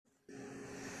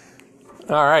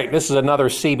All right, this is another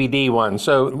CBD one.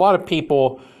 So a lot of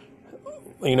people,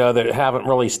 that haven't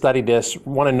really studied this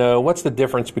want to know what's the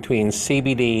difference between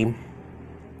CBD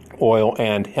oil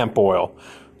and hemp oil.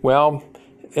 Well,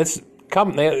 they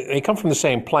come from the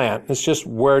same plant. It's just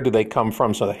where do they come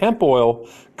from? So the hemp oil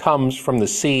comes from the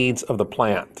seeds of the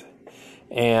plant,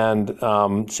 and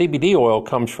CBD oil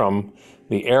comes from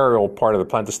the aerial part of the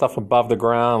plant, the stuff above the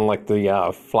ground, like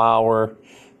the flower,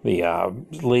 the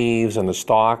leaves and the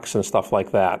stalks and stuff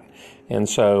like that. And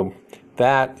so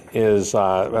that's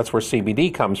where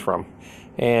CBD comes from.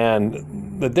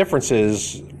 And the difference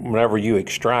is whenever you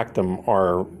extract them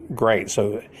are great.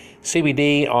 So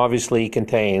CBD obviously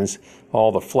contains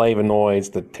all the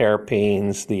flavonoids, the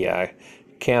terpenes, the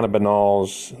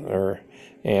cannabinoids,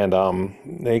 and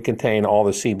they contain all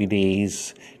the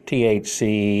CBDs,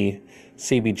 THC,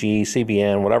 CBG,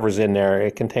 CBN, whatever's in there,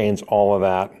 it contains all of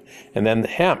that. And then the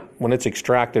hemp, when it's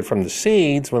extracted from the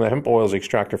seeds, when the hemp oil is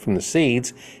extracted from the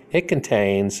seeds, it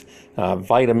contains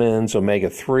vitamins,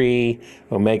 omega-3,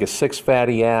 omega-6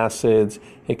 fatty acids,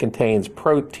 it contains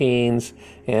proteins,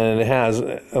 and it has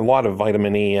a lot of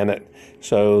vitamin E in it.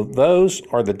 So those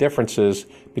are the differences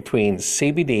between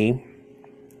CBD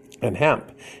and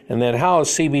hemp. And then how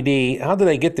do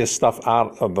they get this stuff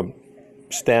out of the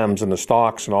stems and the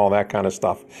stalks and all that kind of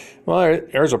stuff? Well,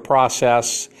 there's a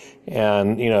process,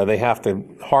 and they have to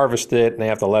harvest it and they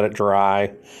have to let it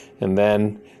dry, and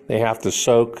then they have to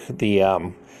soak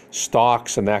the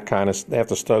stalks and that kind of. They have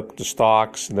to soak the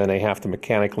stalks, and then they have to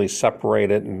mechanically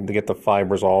separate it and to get the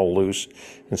fibers all loose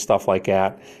and stuff like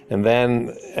that. And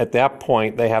then at that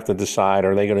point, they have to decide: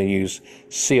 are they going to use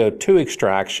CO2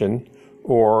 extraction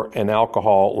or an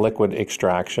alcohol liquid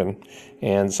extraction?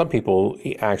 And some people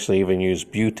actually even use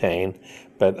butane,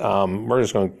 but we're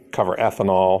just going to cover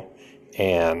ethanol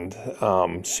and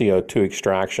CO2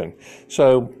 extraction.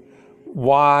 So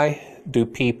why do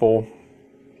people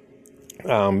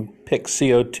pick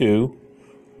CO2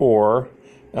 or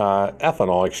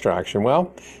ethanol extraction?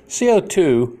 Well,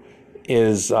 CO2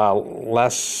 is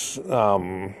less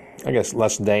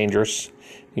dangerous.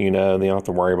 They don't have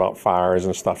to worry about fires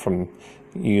and stuff from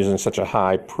using such a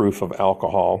high proof of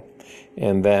alcohol.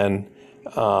 And then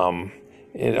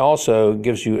it also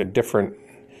gives you a different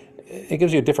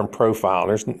profile.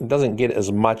 It doesn't get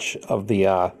as much of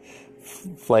the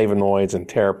flavonoids and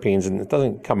terpenes, and it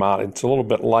doesn't come out. It's a little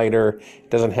bit lighter. It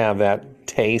doesn't have that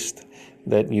taste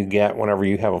that you get whenever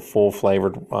you have a full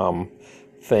flavored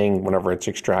thing whenever it's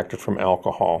extracted from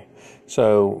alcohol.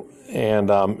 So, and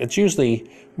it's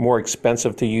usually more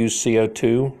expensive to use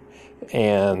CO2.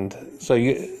 And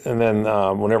then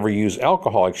whenever you use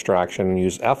alcohol extraction,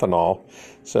 use ethanol.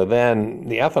 So then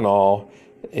the ethanol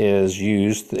is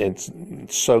used. It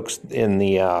soaks in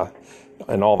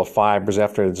in all the fibers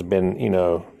after it's been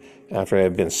after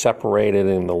they've been separated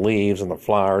in the leaves and the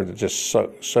flowers. It just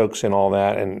soaks in all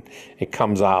that, and it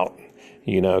comes out.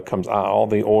 It comes out, all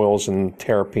the oils and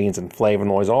terpenes and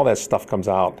flavonoids, all that stuff comes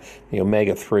out. The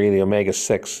omega-3, the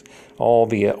omega-6, all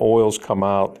the oils come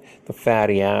out. The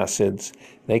fatty acids,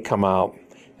 they come out,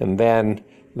 and then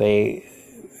they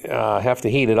have to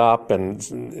heat it up, and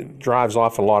it drives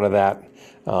off a lot of that.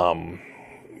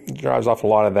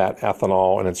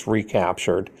 Ethanol, and it's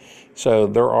recaptured. So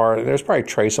there's probably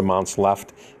trace amounts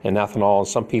left in ethanol.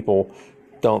 Some people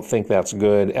don't think that's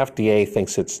good. FDA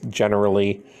thinks it's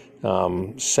generally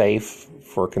safe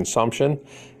for consumption,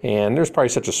 and there's probably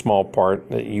such a small part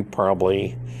that you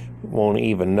probably won't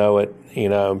even know it.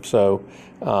 So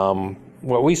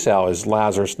what we sell is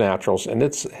Lazarus Naturals, and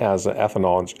it has an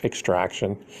ethanol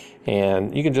extraction,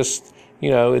 and you can just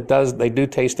they do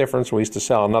taste different. We used to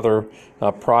sell another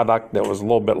product that was a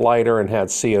little bit lighter and had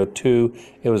CO2.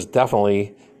 It was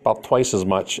definitely about twice as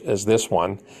much as this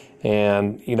one.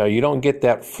 And you don't get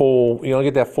that full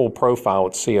profile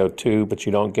with CO2, but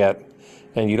you don't get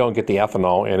the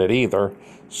ethanol in it either.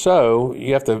 So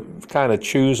you have to kind of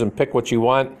choose and pick what you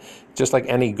want. Just like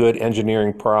any good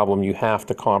engineering problem, you have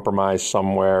to compromise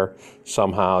somewhere,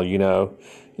 somehow.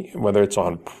 Whether it's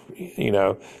on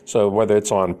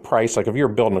price. Like if you're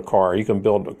building a car, you can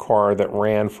build a car that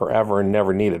ran forever and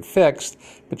never needed fixed,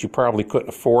 but you probably couldn't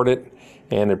afford it,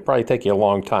 and it'd probably take you a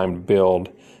long time to build.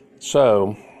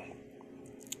 So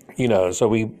so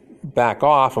we back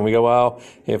off and we go, well,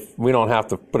 if we don't have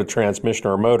to put a transmission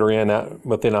or a motor in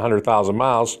within 100,000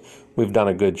 miles, we've done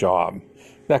a good job.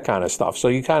 That kind of stuff. So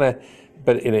you kind of,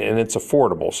 and it's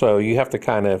affordable. So you have to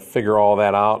kind of figure all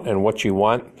that out and what you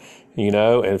want.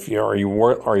 Are you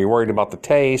worried about the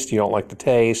taste? You don't like the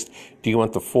taste? Do you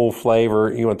want the full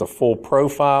flavor? You want the full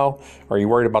profile? Are you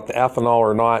worried about the ethanol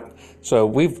or not? So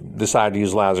we've decided to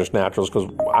use Lazarus Naturals because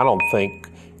I don't think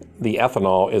the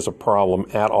ethanol is a problem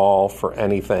at all for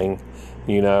anything.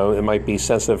 You know, it might be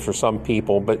sensitive for some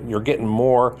people, but you're getting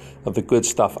more of the good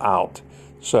stuff out.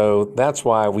 So that's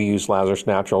why we use Lazarus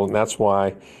Natural, and that's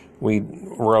why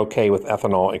we're okay with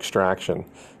ethanol extraction.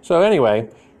 So anyway,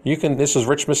 this is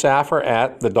Rich Musafir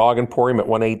at the Dog Emporium at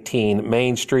 118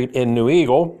 Main Street in New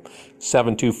Eagle,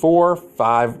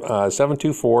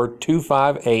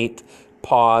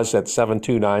 724-258-PAWS at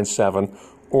 7297,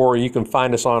 or you can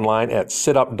find us online at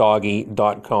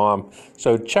situpdoggy.com.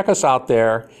 So check us out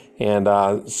there, and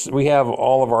we have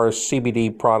all of our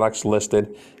CBD products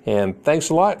listed. And thanks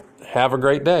a lot. Have a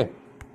great day.